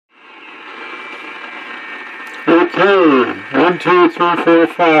Okay, 1, 2, 3, 4,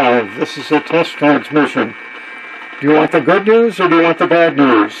 5. This is a test transmission. Do you want the good news or do you want the bad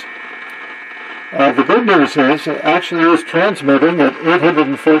news? The good news is it actually is transmitting at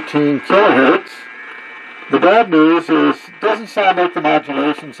 814 kilohertz. The bad news is it doesn't sound like the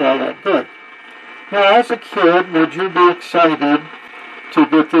modulation's all that good. Now, as a kid, would you be excited to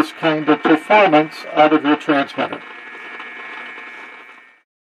get this kind of performance out of your transmitter?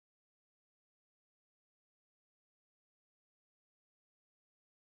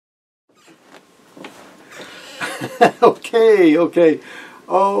 Okay.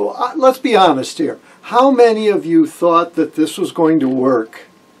 Oh, let's be honest here. How many of you thought that this was going to work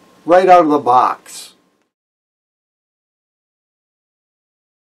right out of the box?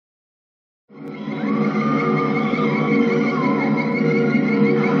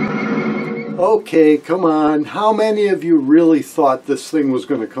 Okay, come on. How many of you really thought this thing was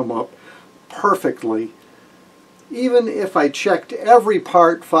going to come up perfectly? Even if I checked every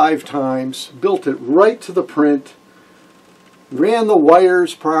part 5 times, built it right to the print, ran the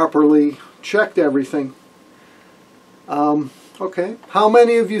wires properly, checked everything. Okay, how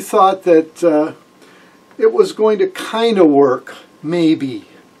many of you thought that it was going to kind of work? Maybe.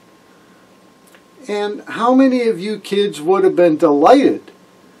 And how many of you kids would have been delighted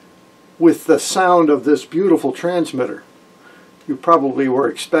with the sound of this beautiful transmitter? You probably were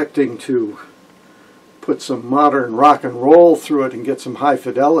expecting to put some modern rock and roll through it and get some high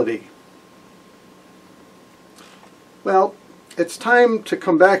fidelity. Well, it's time to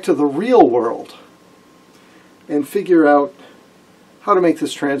come back to the real world and figure out how to make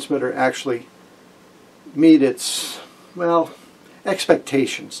this transmitter actually meet its, well,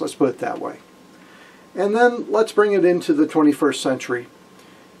 expectations, let's put it that way. And then let's bring it into the 21st century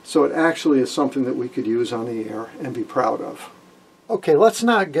so it actually is something that we could use on the air and be proud of. Okay, let's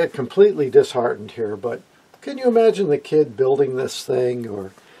not get completely disheartened here, but can you imagine the kid building this thing,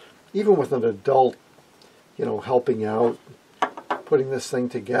 or even with an adult, helping out, putting this thing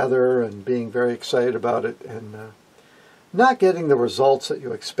together and being very excited about it, and not getting the results that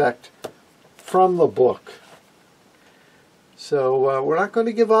you expect from the book? So we're not going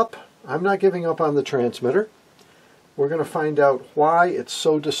to give up. I'm not giving up on the transmitter. We're going to find out why it's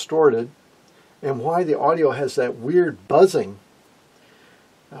so distorted and why the audio has that weird buzzing.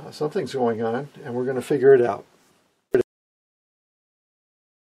 Something's going on, and we're going to figure it out.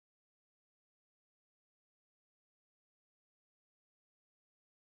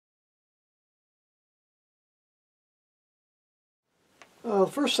 The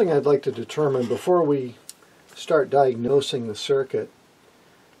first thing I'd like to determine before we start diagnosing the circuit,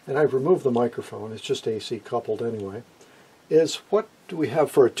 and I've removed the microphone, it's just AC coupled anyway, is what do we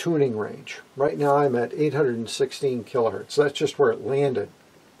have for a tuning range? Right now I'm at 816 kilohertz. That's just where it landed.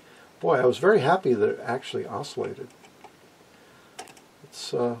 Boy, I was very happy that it actually oscillated.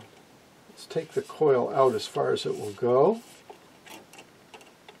 Let's take the coil out as far as it will go.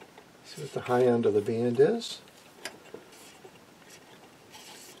 See what the high end of the band is.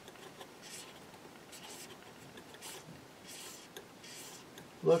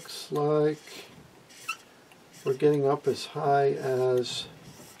 Looks like we're getting up as high as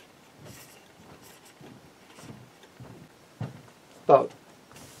about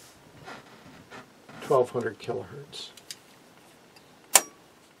 1200 kilohertz.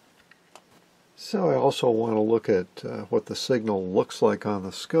 So I also want to look at what the signal looks like on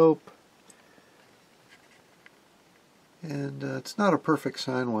the scope. And it's not a perfect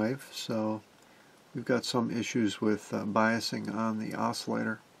sine wave, so we've got some issues with biasing on the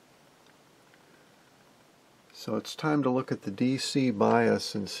oscillator. So it's time to look at the DC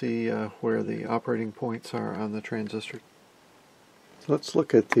bias and see where the operating points are on the transistor. So let's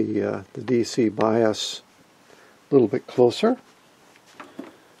look at the DC bias a little bit closer.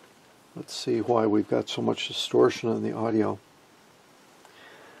 Let's see why we've got so much distortion in the audio.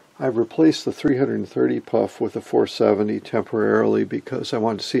 I've replaced the 330 puff with a 470 temporarily because I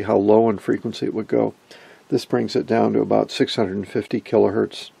wanted to see how low in frequency it would go. This brings it down to about 650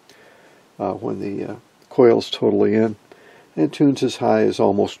 kilohertz when the coil's totally in, and tunes as high as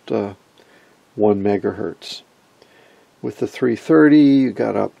almost 1 megahertz. With the 330 you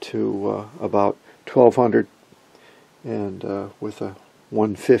got up to about 1200, and with a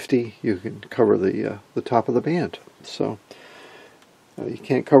 150 you can cover the top of the band. So you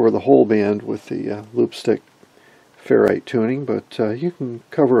can't cover the whole band with the loop stick ferrite tuning, but you can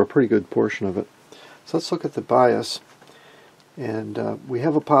cover a pretty good portion of it. So let's look at the bias, and we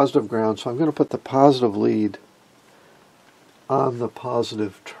have a positive ground, so I'm going to put the positive lead on the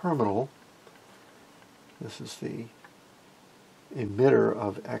positive terminal. This is the emitter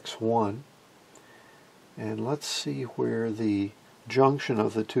of X1, And let's see where the junction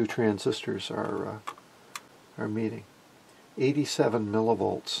of the two transistors are meeting. 87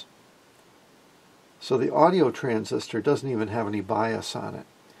 millivolts. So the audio transistor doesn't even have any bias on it.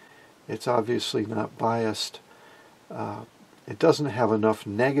 It's obviously not biased. It doesn't have enough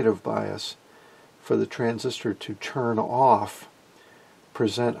negative bias for the transistor to turn off,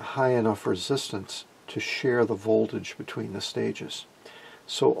 present high enough resistance to share the voltage between the stages.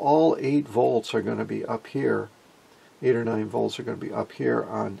 So all 8 volts are going to be up here, 8 or 9 volts are going to be up here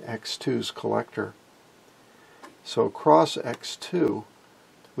on X2's collector. So across X2,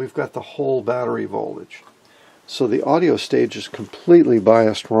 we've got the whole battery voltage. So the audio stage is completely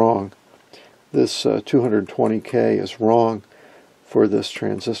biased wrong. This 220K is wrong for this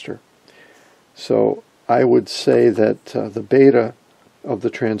transistor. So I would say that the beta of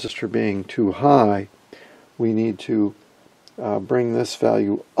the transistor being too high, we need to bring this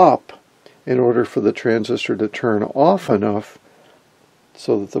value up in order for the transistor to turn off enough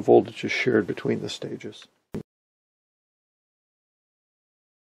so that the voltage is shared between the stages.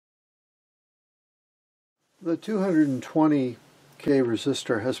 The 220K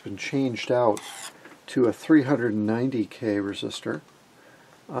resistor has been changed out to a 390K resistor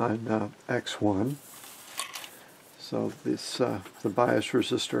on X1. So this the bias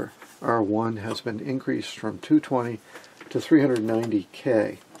resistor R1 has been increased from 220 to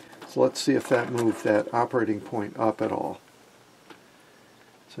 390K. So let's see if that moved that operating point up at all.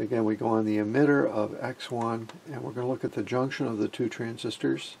 So again, we go on the emitter of X1, and we're going to look at the junction of the two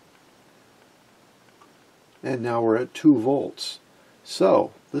transistors. And now we're at 2 volts.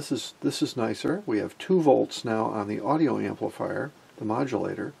 So this is nicer. We have 2 volts now on the audio amplifier, the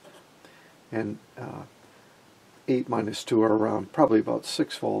modulator, and 8 minus 2 are around probably about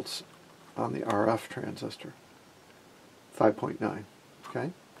 6 volts on the RF transistor, 5.9.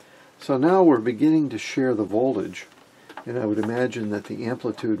 Okay, so now we're beginning to share the voltage, and I would imagine that the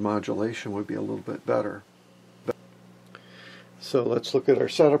amplitude modulation would be a little bit better. So let's look at our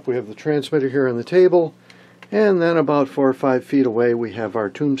setup. We have the transmitter here on the table, and then about 4 or 5 feet away we have our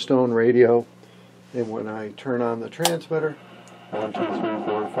tombstone radio. And when I turn on the transmitter, 1, 2, 3,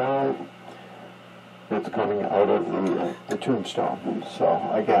 4, 5, it's coming out of the tombstone. So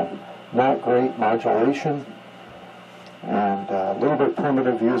again, not great modulation, and a little bit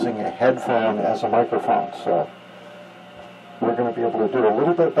primitive using a headphone as a microphone. So we're going to be able to do a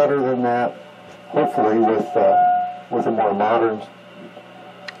little bit better than that, hopefully with a more modern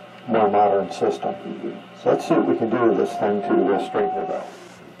system. So let's see what we can do with this thing to straighten it out.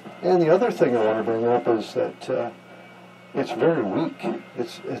 And the other thing I want to bring up is that it's very weak.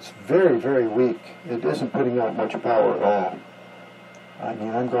 It's very, very weak. It isn't putting out much power at all. I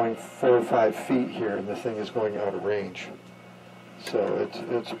mean, I'm going 4 or 5 feet here, and the thing is going out of range. So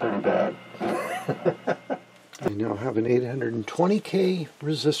it's pretty bad. I now have an 820K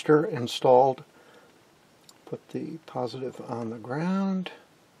resistor installed. Put the positive on the ground.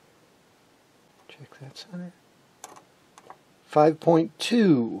 Check that center.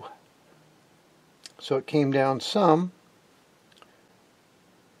 5.2. So it came down some.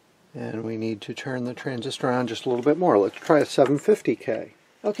 And we need to turn the transistor on just a little bit more. Let's try a 750K.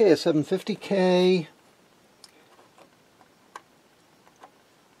 Okay, a 750K.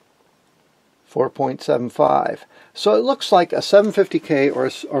 4.75. So it looks like a 750K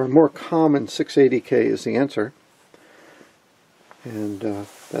or a more common 680K is the answer. And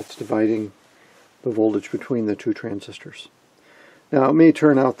that's dividing the voltage between the two transistors. Now it may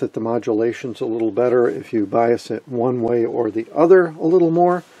turn out that the modulation's a little better if you bias it one way or the other a little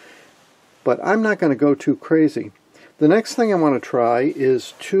more, but I'm not going to go too crazy. The next thing I want to try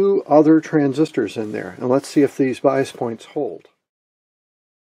is 2 other transistors in there, and let's see if these bias points hold.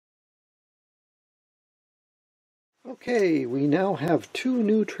 Okay, we now have 2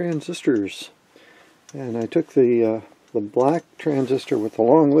 new transistors, and I took the black transistor with the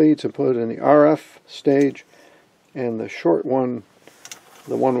long leads and put it in the RF stage, and the short one,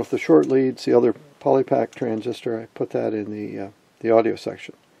 the one with the short leads, the other polypack transistor, I put that in the audio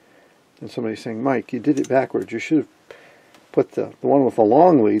section. And somebody's saying, Mike, you did it backwards. You should have put the one with the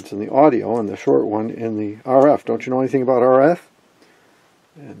long leads in the audio and the short one in the RF. Don't you know anything about RF?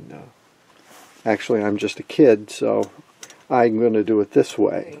 And actually, I'm just a kid, so I'm going to do it this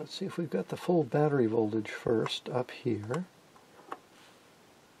way. Let's see if we've got the full battery voltage first up here.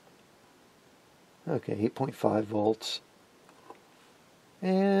 Okay, 8.5 volts.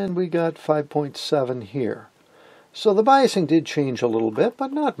 And we got 5.7 here. So the biasing did change a little bit,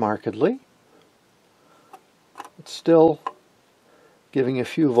 but not markedly. It's still giving a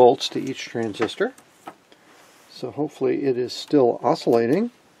few volts to each transistor. So hopefully it is still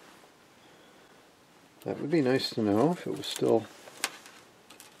oscillating. That would be nice to know if it was still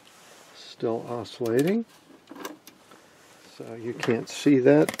oscillating. So you can't see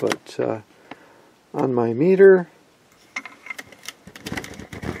that, but on my meter,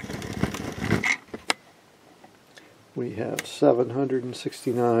 we have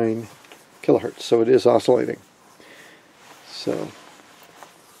 769 kilohertz, so it is oscillating. So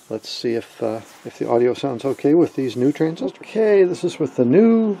let's see if the audio sounds okay with these new transistors. Okay, this is with the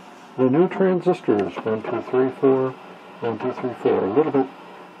new transistors. 1, 2, 3, 4, 1, 2, 3, 4. A little bit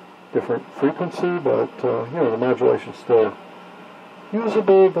different frequency, but you know, the modulation's still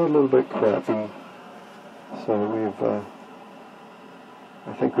usable, but a little bit crappy. So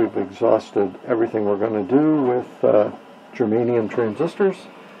I think we've exhausted everything we're going to do with germanium transistors.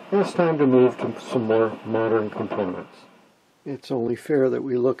 And it's time to move to some more modern components. It's only fair that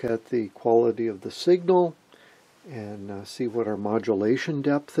we look at the quality of the signal and see what our modulation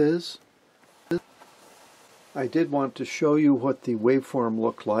depth is. I did want to show you what the waveform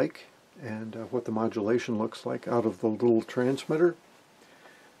looked like and what the modulation looks like out of the little transmitter.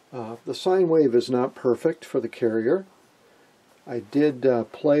 The sine wave is not perfect for the carrier. I did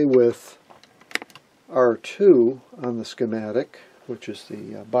play with R2 on the schematic, which is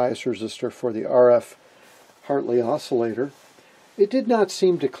the bias resistor for the RF Hartley oscillator. It did not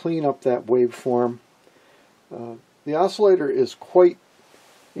seem to clean up that waveform. The oscillator is quite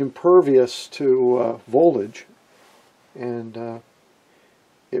impervious to voltage, and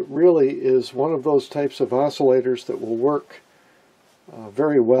it really is one of those types of oscillators that will work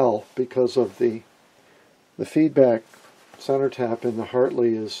very well because of the feedback center tap in the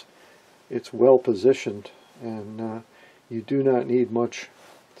Hartley it's well positioned, and you do not need much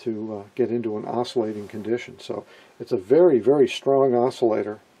to get into an oscillating condition. So it's a very, very strong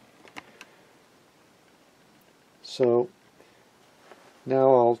oscillator. So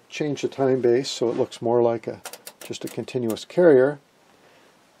now I'll change the time base so it looks more like just a continuous carrier,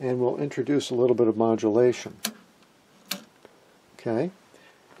 and we'll introduce a little bit of modulation. Okay,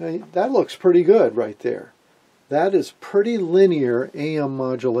 now that looks pretty good right there. That is pretty linear AM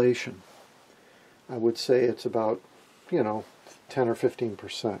modulation. I would say it's about, 10 or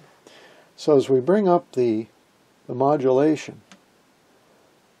 15%. So as we bring up the modulation,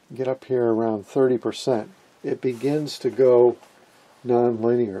 get up here around 30%, it begins to go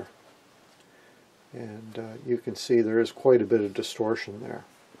non-linear. And you can see there is quite a bit of distortion there.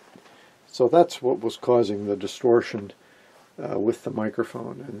 So that's what was causing the distortion with the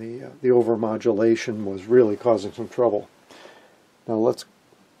microphone, and the overmodulation was really causing some trouble. Now let's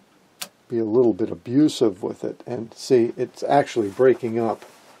be a little bit abusive with it and see it's actually breaking up.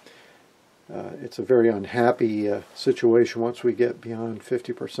 It's a very unhappy situation once we get beyond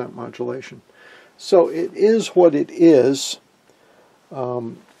 50% modulation. So it is what it is.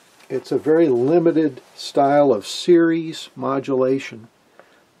 It's a very limited style of series modulation,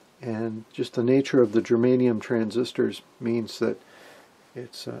 and just the nature of the germanium transistors means that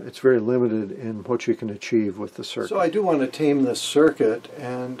it's very limited in what you can achieve with the circuit. So I do want to tame this circuit,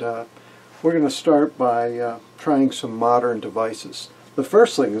 and we're going to start by trying some modern devices. The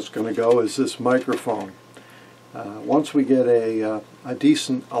first thing that's going to go is this microphone. Once we get a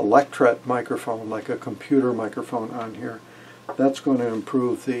decent Electret microphone, like a computer microphone on here, that's going to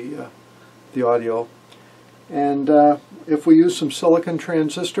improve the audio. And if we use some silicon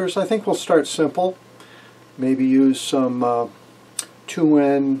transistors, I think we'll start simple. Maybe use some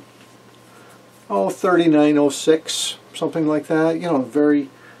 2N 3906, something like that. Very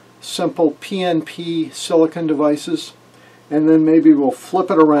simple PNP silicon devices. And then maybe we'll flip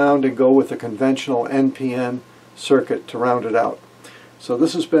it around and go with a conventional NPN circuit to round it out. So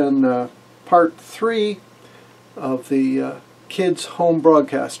this has been part 3 of the Kids Home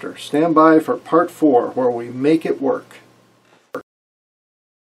Broadcaster. Stand by for part 4, where we make it work.